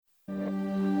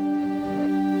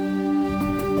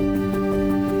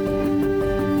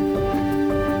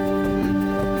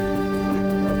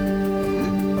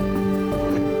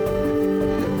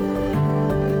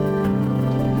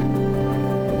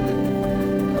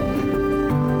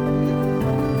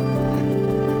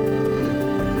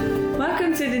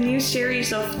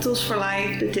series of Tools for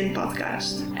Life, the TIN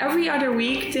podcast. Every other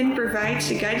week, TIN provides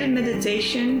a guided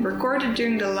meditation recorded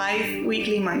during the live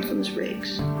weekly mindfulness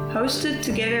breaks, hosted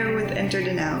together with Enter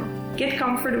the Now. Get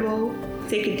comfortable,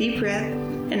 take a deep breath,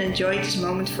 and enjoy this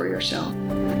moment for yourself.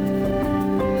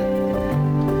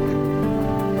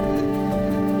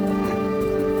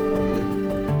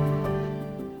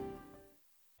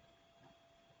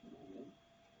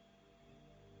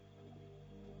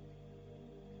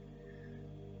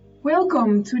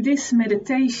 Welcome to this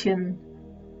meditation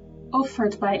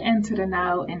offered by Enter the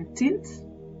Now and Tint.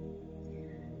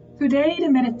 Today the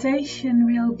meditation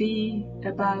will be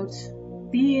about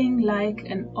being like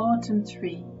an autumn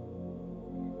tree.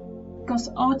 Because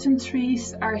autumn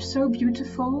trees are so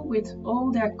beautiful with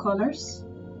all their colors,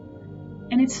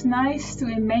 and it's nice to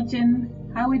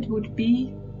imagine how it would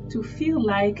be to feel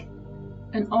like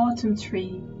an autumn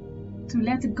tree, to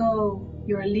let go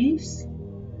your leaves,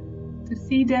 to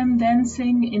see them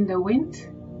dancing in the wind,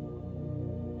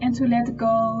 and to let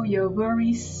go your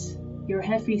worries, your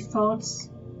heavy thoughts,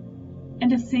 and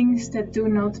the things that do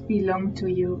not belong to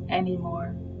you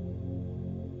anymore.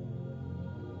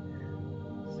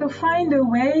 So find a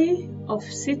way of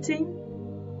sitting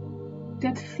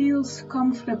that feels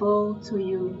comfortable to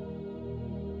you.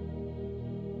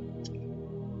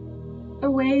 A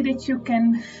way that you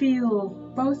can feel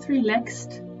both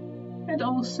relaxed and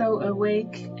also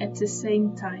awake at the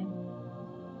same time.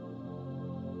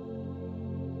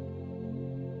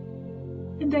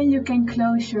 And then you can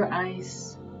close your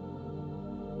eyes.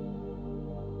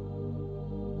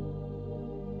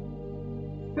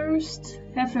 First,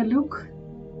 have a look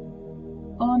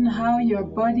on how your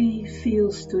body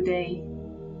feels today.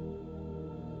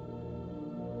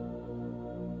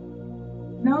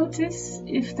 Notice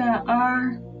if there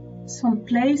are some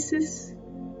places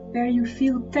where you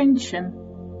feel tension.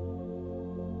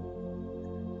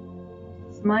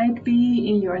 It might be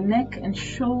in your neck and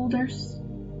shoulders,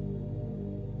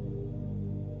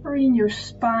 or in your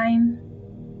spine,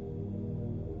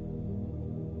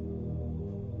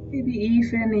 maybe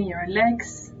even in your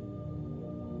legs.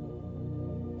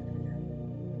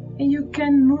 And you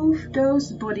can move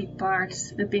those body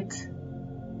parts a bit.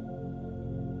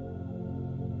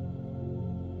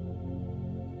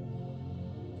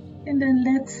 And then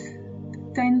let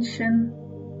the tension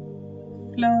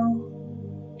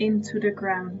flow into the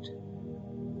ground.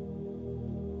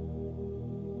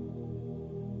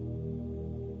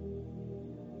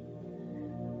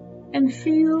 And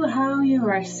feel how you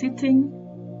are sitting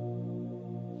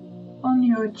on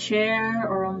your chair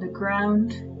or on the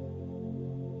ground.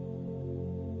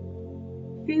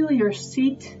 Feel your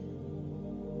seat.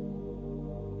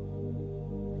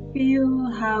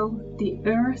 Feel how the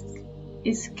earth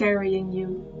is carrying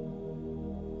you.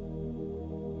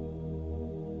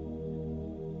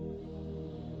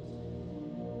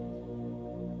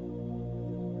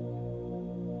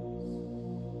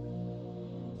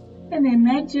 And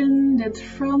imagine that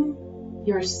from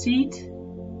your seat,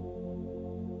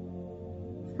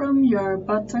 from your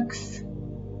buttocks,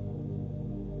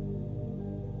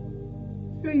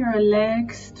 through your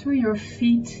legs, through your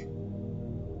feet,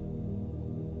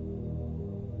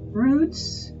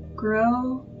 roots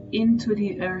grow into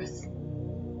the earth.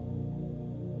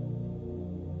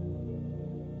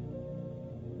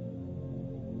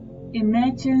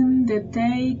 Imagine that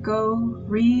they go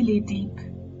really deep.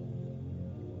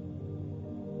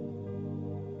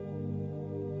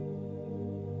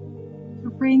 To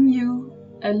bring you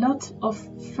a lot of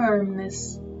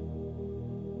firmness.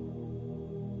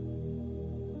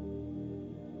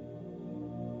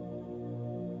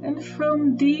 And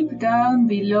from deep down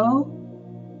below,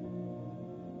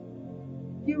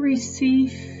 you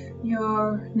receive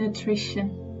your nutrition.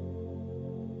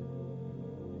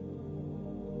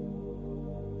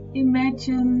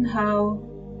 Imagine how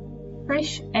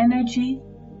fresh energy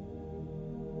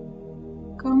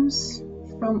comes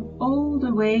from all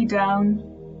the way down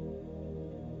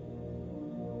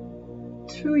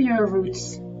through your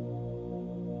roots.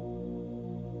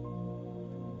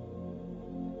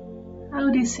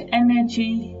 How this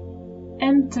energy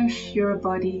enters your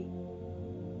body.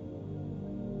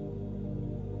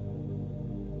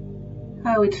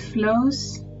 How it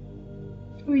flows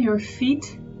through your feet,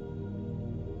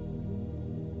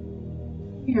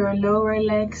 your lower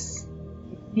legs,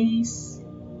 your knees,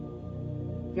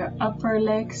 your upper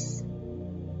legs,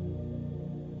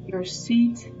 your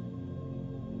seat.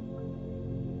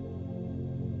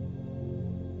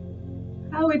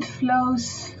 How it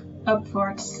flows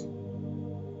upwards.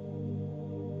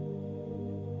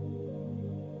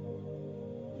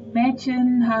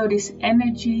 Imagine how this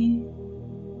energy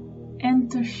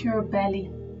enters your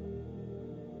belly.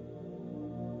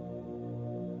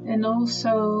 and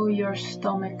also your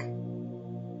stomach.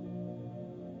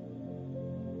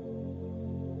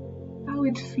 How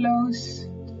it flows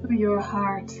through your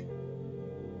heart,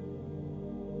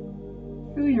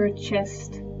 through your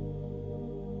chest.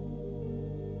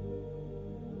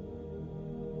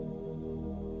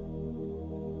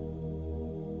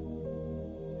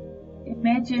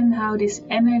 Imagine how this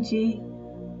energy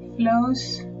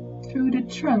flows through the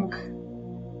trunk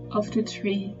of the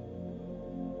tree.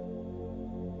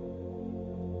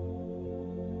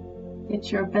 That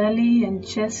your belly and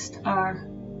chest are.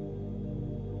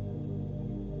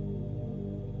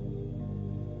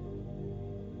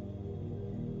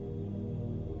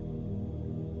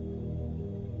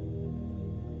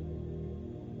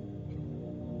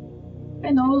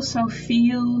 And also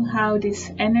feel how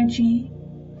this energy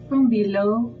from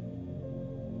below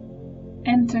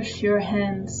enters your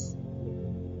hands,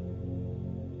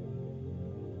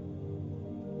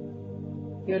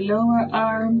 your lower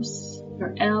arms,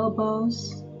 your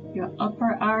elbows, your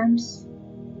upper arms,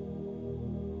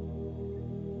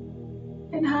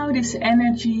 and how this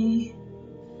energy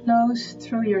flows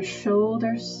through your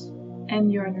shoulders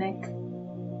and your neck,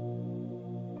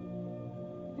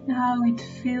 and how it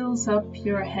fills up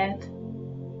your head.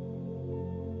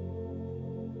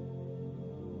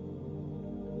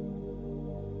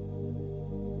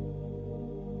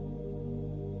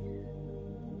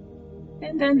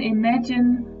 And then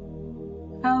imagine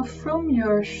how from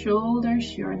your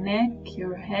shoulders, your neck,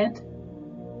 your head,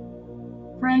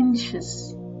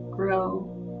 branches grow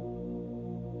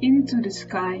into the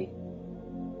sky.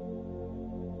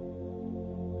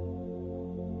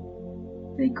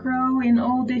 They grow in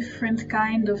all different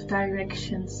kind of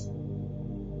directions.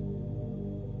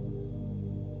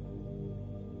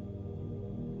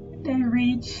 They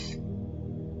reach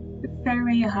the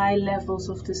very high levels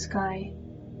of the sky.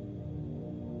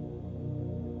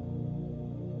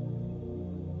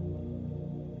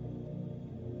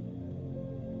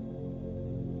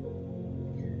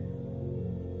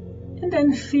 And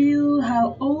then feel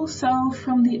how also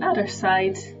from the other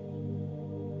side,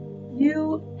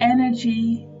 new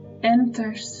energy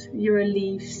enters your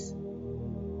leaves,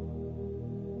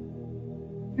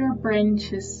 your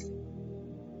branches.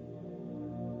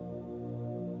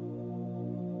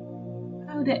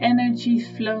 How the energy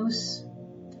flows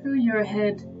through your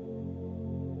head,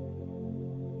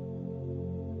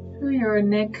 through your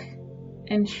neck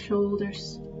and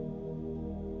shoulders.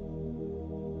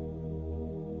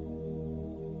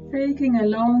 Taking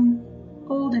along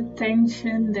all the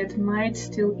tension that might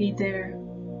still be there.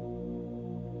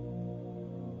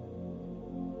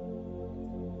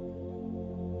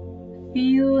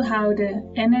 Feel how the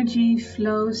energy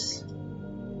flows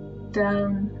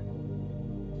down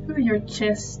through your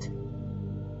chest,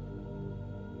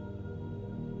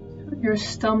 through your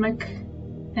stomach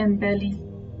and belly,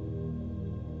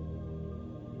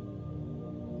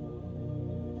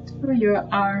 through your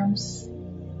arms,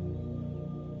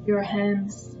 your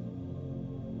hands,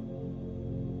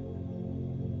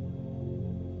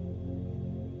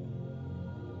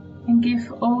 and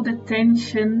give all the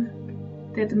tension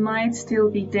that might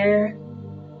still be there,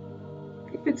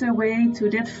 give it away to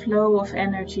that flow of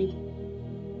energy.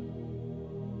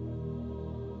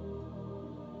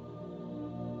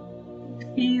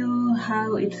 Feel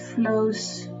how it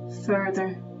flows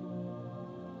further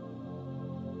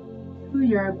through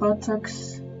your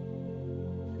buttocks,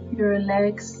 your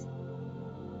legs,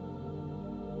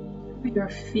 your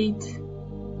feet,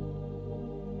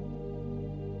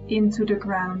 into the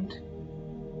ground.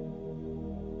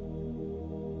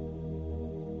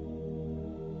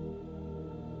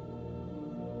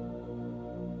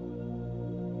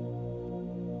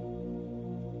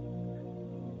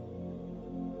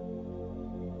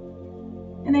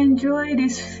 And enjoy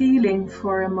this feeling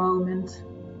for a moment.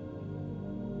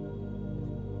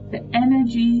 The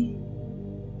energy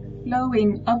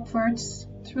flowing upwards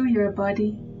through your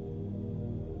body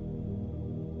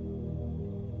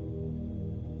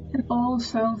and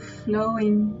also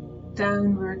flowing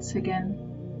downwards again.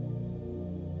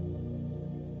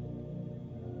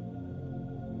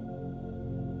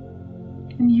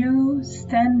 And you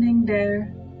standing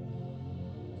there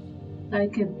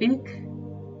like a big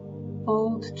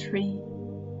old tree,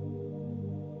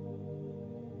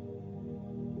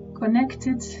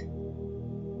 connected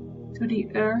to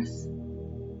the earth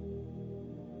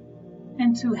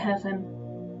and to heaven.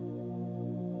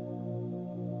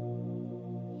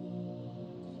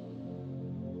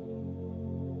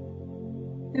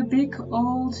 A big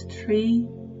old tree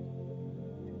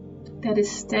that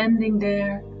is standing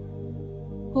there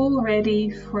already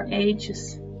for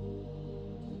ages.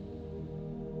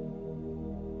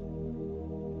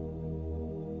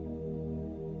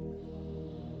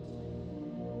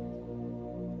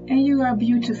 are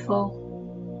beautiful,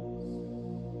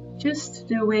 just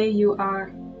the way you are,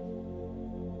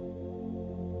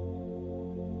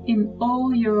 in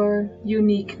all your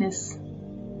uniqueness.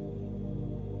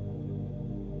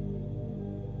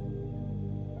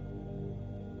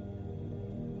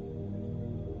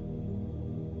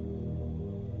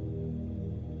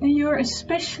 And you're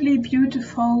especially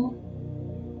beautiful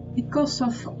because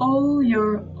of all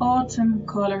your autumn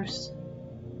colors.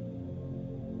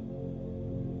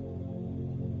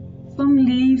 Some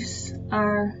leaves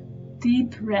are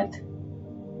deep red.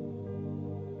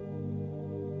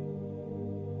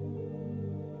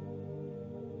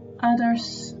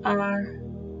 Others are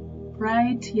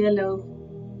bright yellow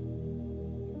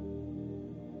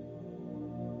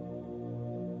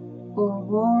or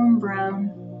warm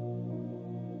brown.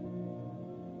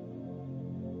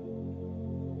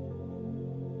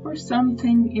 Or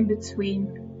something in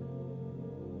between.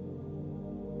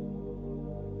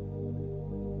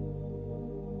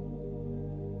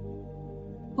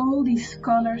 All these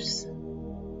colors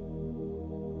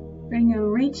bring a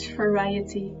rich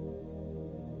variety,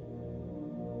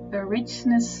 a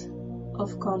richness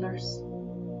of colors.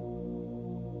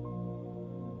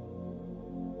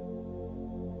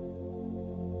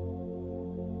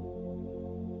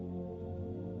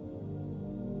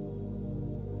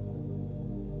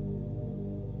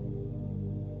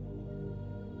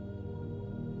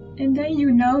 And then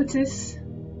you notice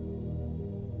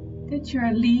that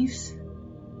your leaves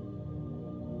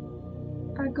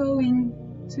are going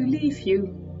to leave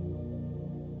you.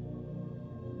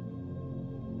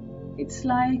 It's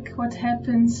like what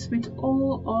happens with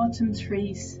all autumn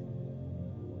trees.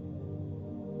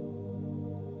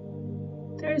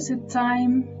 There is a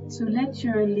time to let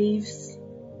your leaves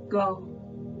go.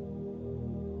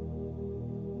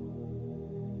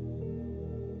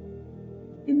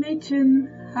 Imagine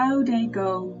how they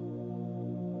go,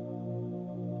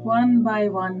 one by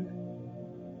one.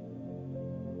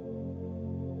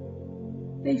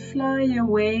 They fly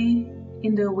away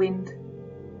in the wind.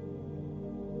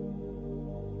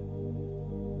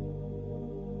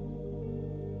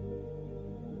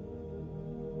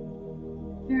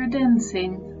 They're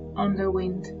dancing on the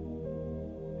wind.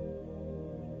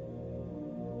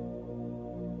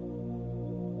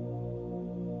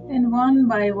 And one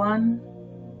by one,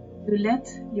 you let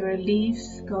your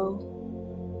leaves go.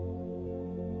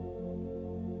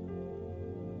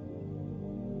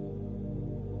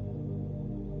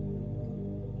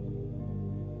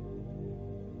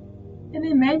 And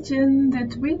imagine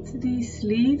that with these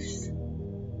leaves,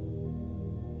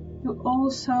 you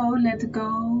also let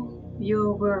go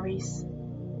your worries.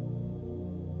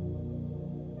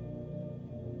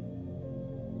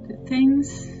 The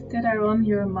things that are on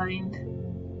your mind.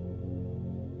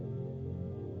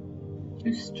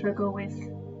 You struggle with.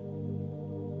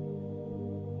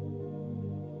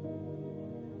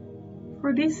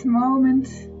 For this moment,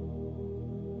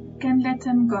 you can let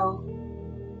them go,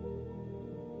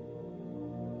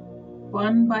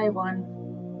 one by one.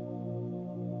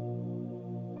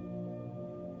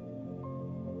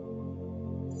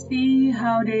 See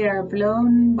how they are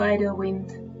blown by the wind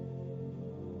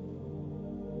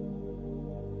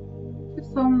to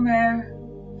somewhere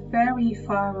very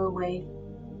far away.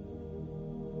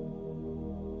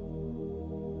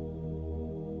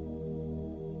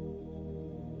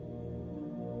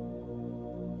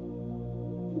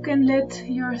 You can let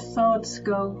your thoughts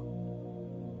go.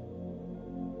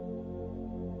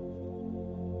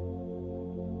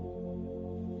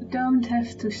 You don't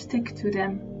have to stick to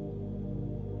them.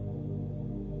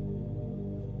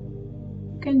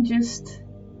 You can just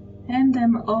hand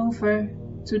them over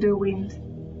to the wind.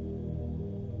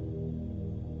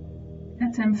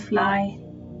 Let them fly.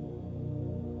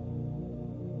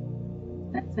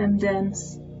 Let them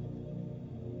dance.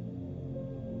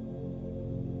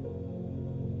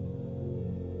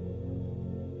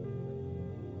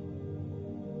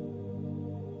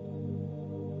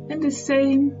 And the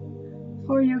same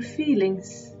for your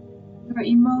feelings, your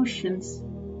emotions.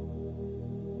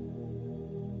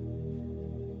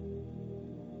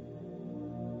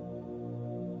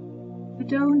 You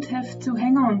don't have to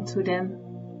hang on to them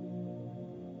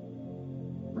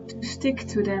or to stick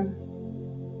to them.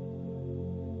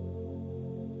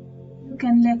 You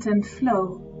can let them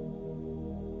flow.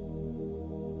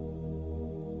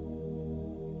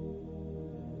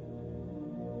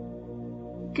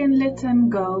 You can let them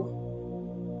go.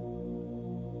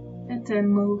 Let them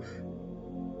move.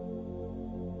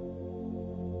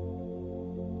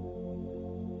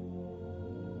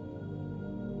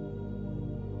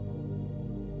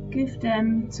 Give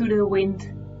them to the wind.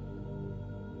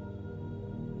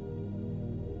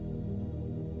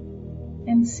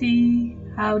 and see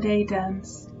how they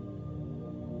dance.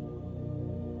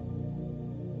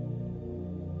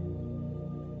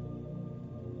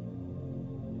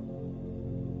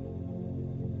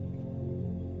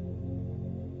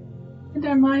 And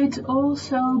there might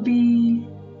also be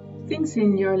things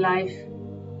in your life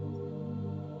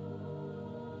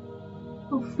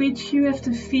of which you have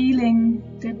the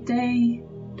feeling that they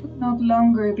do not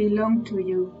longer belong to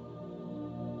you.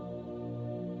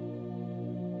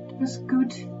 It was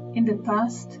good in the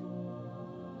past.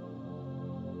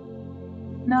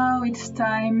 Now it's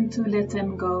time to let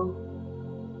them go.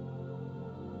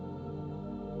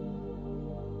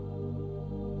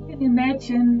 And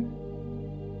imagine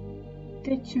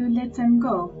that you let them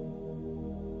go.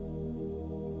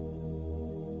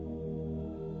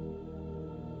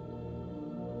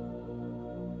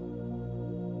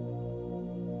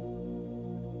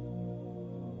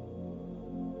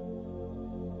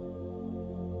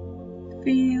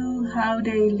 Feel how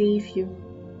they leave you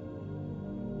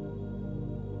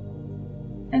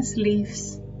as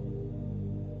leaves.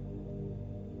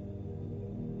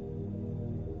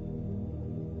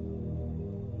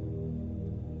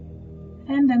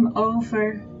 Hand them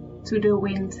over to the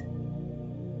wind.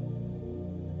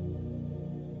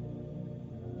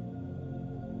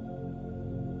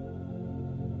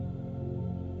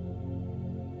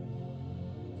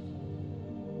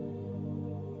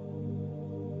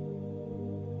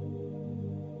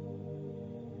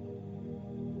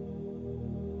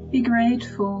 Be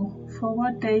grateful for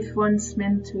what they've once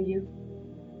meant to you.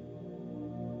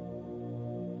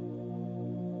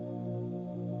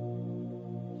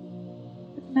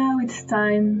 But now it's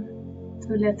time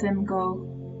to let them go.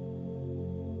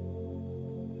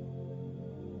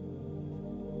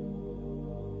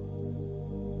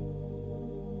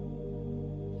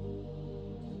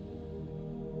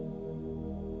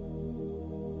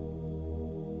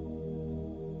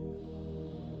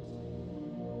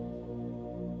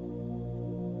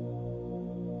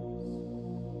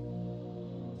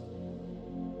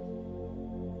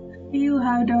 Feel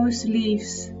how those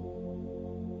leaves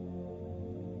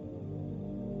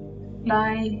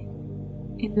fly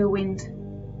in the wind.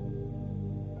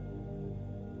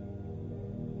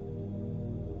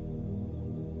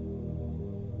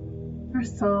 Your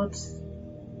thoughts,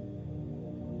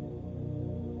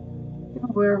 your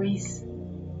worries,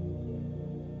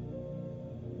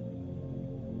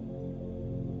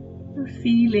 your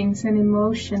feelings and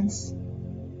emotions.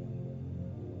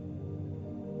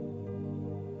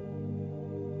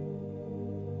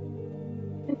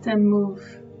 Let them move.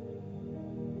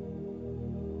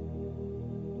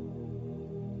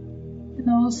 And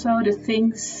also the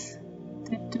things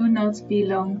that do not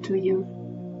belong to you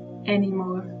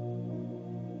anymore.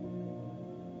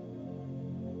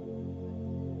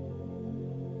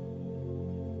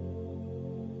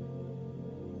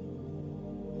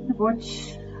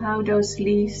 Watch how those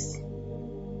leaves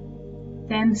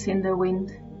dance in the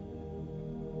wind.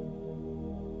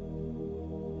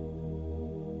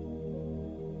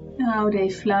 How they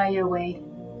fly away.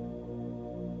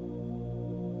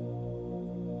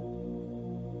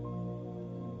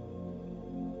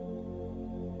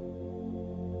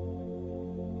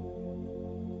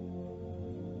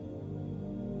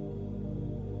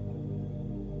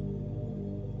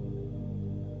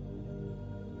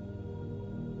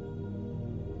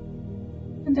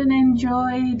 And then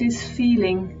enjoy this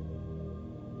feeling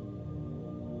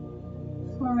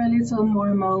for a little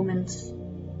more moments.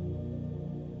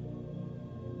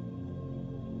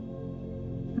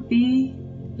 Be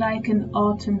like an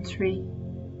autumn tree.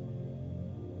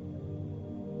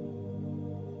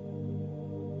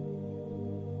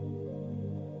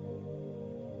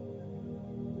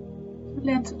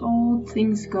 Let all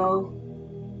things go.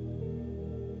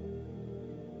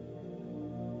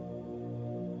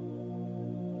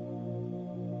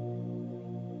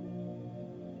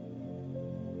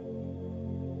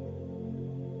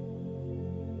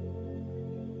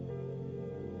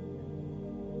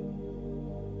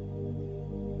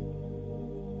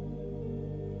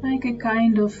 Like a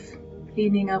kind of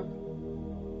cleaning up.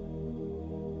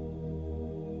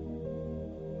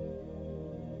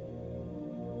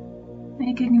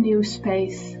 Making a new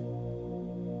space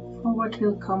for what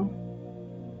will come.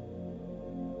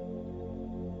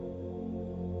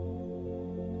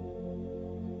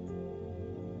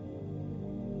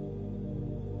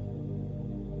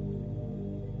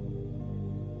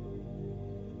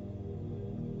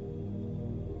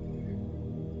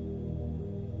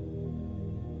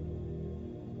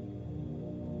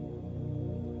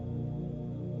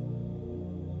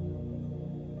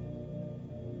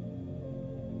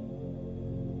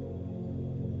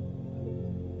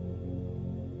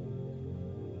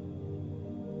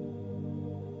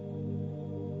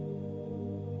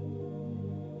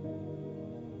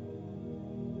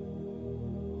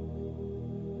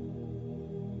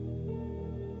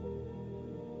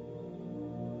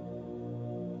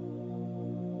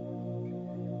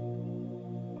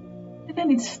 And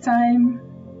then it's time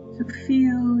to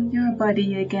feel your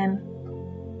body again.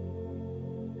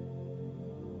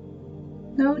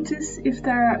 Notice if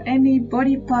there are any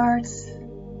body parts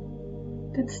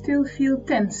that still feel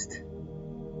tensed.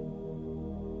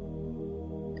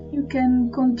 You can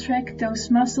contract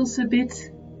those muscles a bit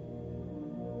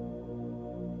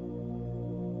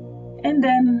and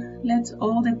then let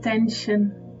all the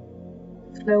tension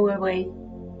flow away.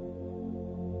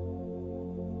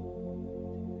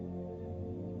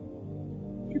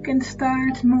 You can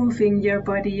start moving your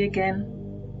body again.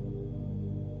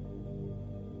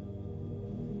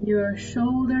 Your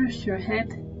shoulders, your head,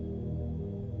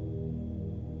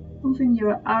 moving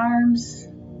your arms,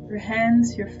 your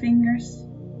hands, your fingers,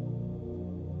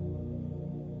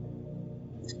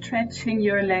 stretching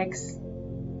your legs.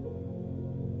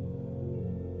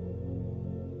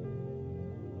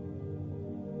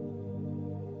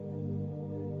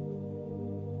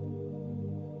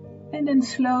 And then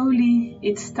slowly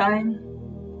it's time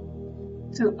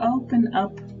to open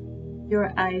up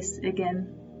your eyes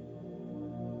again.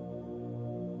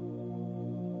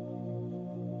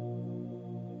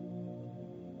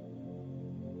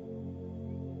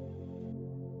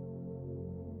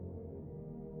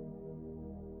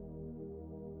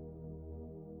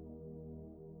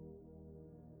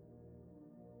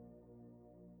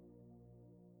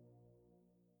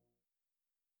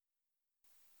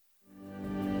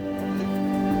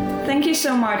 Thank you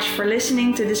so much for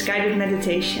listening to this guided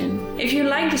meditation. If you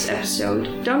like this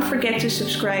episode, don't forget to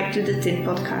subscribe to the TIN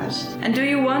podcast. And do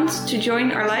you want to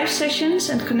join our live sessions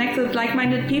and connect with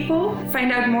like-minded people?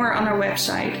 Find out more on our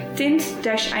website,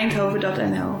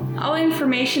 tint-eindhoven.nl. All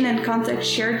information and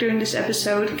context shared during this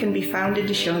episode can be found in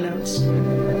the show notes.